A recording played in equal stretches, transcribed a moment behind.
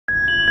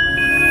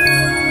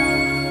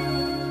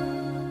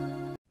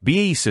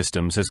BAE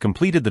Systems has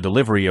completed the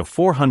delivery of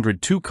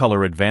 400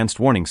 two-color advanced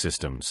warning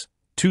systems,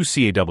 2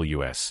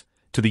 CAWS,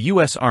 to the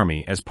U.S.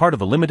 Army as part of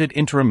the Limited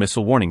Interim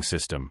Missile Warning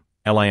System,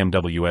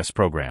 LIMWS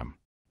program.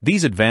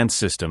 These advanced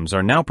systems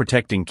are now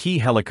protecting key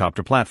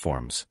helicopter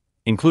platforms,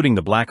 including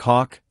the Black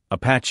Hawk,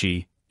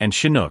 Apache, and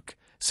Chinook,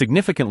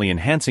 significantly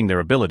enhancing their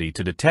ability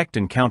to detect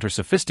and counter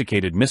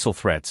sophisticated missile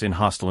threats in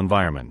hostile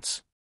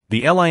environments.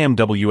 The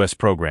LIMWS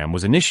program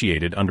was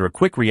initiated under a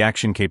Quick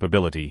Reaction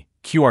Capability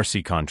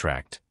 (QRC)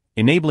 contract,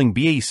 enabling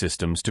BAE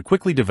Systems to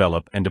quickly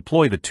develop and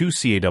deploy the 2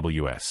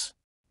 CAWS.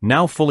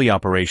 Now fully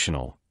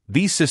operational,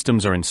 these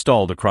systems are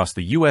installed across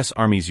the U.S.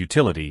 Army's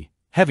utility,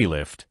 heavy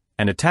lift,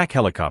 and attack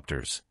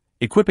helicopters,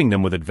 equipping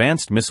them with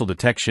advanced missile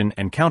detection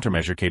and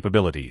countermeasure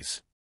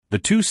capabilities. The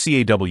 2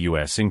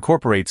 CAWS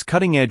incorporates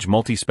cutting-edge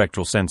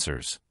multi-spectral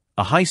sensors,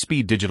 a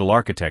high-speed digital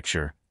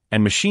architecture,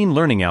 and machine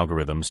learning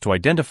algorithms to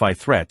identify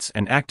threats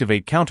and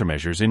activate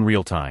countermeasures in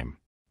real time.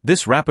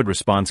 This rapid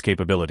response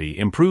capability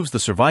improves the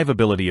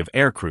survivability of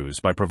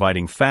aircrews by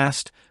providing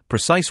fast,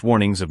 precise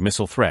warnings of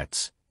missile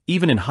threats,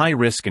 even in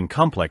high-risk and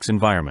complex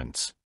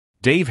environments.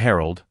 Dave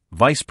Harold,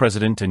 Vice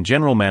President and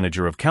General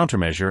Manager of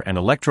Countermeasure and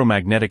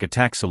Electromagnetic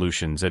Attack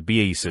Solutions at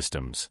BAE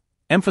Systems,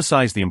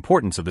 emphasized the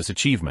importance of this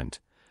achievement.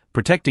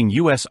 Protecting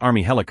U.S.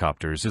 Army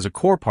helicopters is a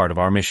core part of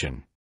our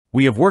mission.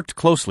 We have worked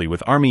closely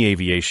with Army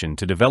Aviation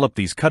to develop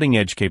these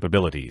cutting-edge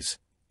capabilities,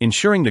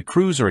 ensuring that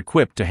crews are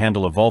equipped to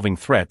handle evolving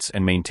threats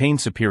and maintain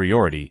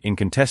superiority in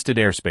contested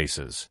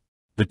airspaces.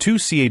 The 2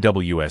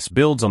 CAWS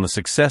builds on the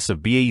success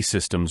of BAE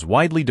Systems'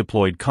 widely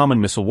deployed Common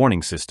Missile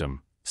Warning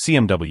System,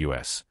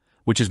 CMWS,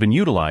 which has been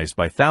utilized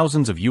by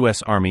thousands of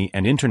U.S. Army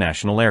and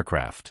international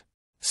aircraft.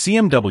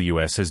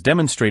 CMWS has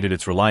demonstrated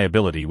its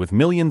reliability with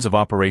millions of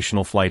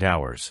operational flight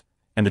hours,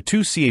 and the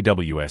 2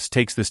 CAWS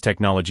takes this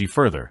technology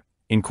further,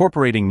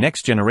 incorporating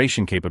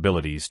next-generation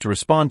capabilities to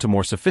respond to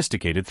more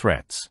sophisticated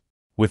threats.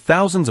 With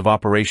thousands of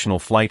operational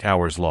flight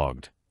hours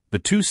logged, the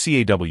 2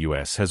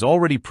 CAWS has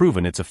already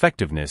proven its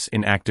effectiveness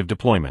in active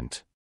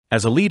deployment.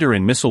 As a leader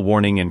in missile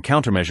warning and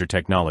countermeasure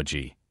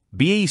technology,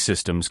 BAE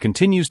Systems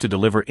continues to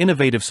deliver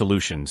innovative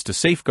solutions to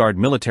safeguard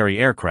military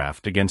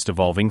aircraft against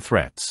evolving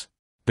threats.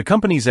 The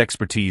company's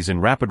expertise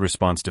in rapid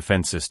response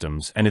defense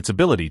systems and its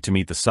ability to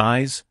meet the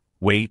size,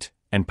 weight,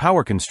 and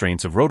power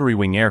constraints of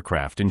rotary-wing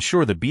aircraft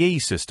ensure that BAE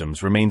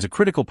Systems remains a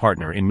critical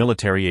partner in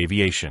military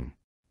aviation.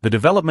 The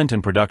development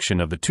and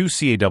production of the 2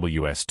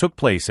 CAWS took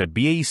place at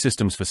BAE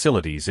Systems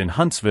facilities in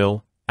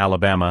Huntsville,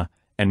 Alabama,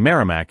 and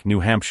Merrimack, New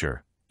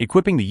Hampshire,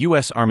 equipping the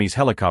U.S. Army's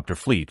helicopter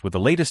fleet with the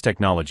latest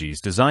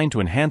technologies designed to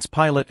enhance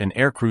pilot and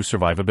aircrew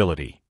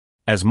survivability.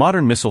 As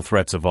modern missile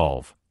threats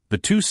evolve, the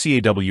 2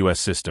 CAWS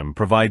system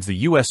provides the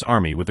U.S.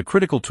 Army with the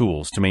critical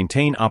tools to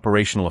maintain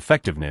operational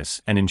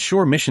effectiveness and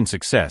ensure mission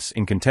success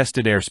in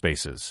contested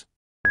airspaces.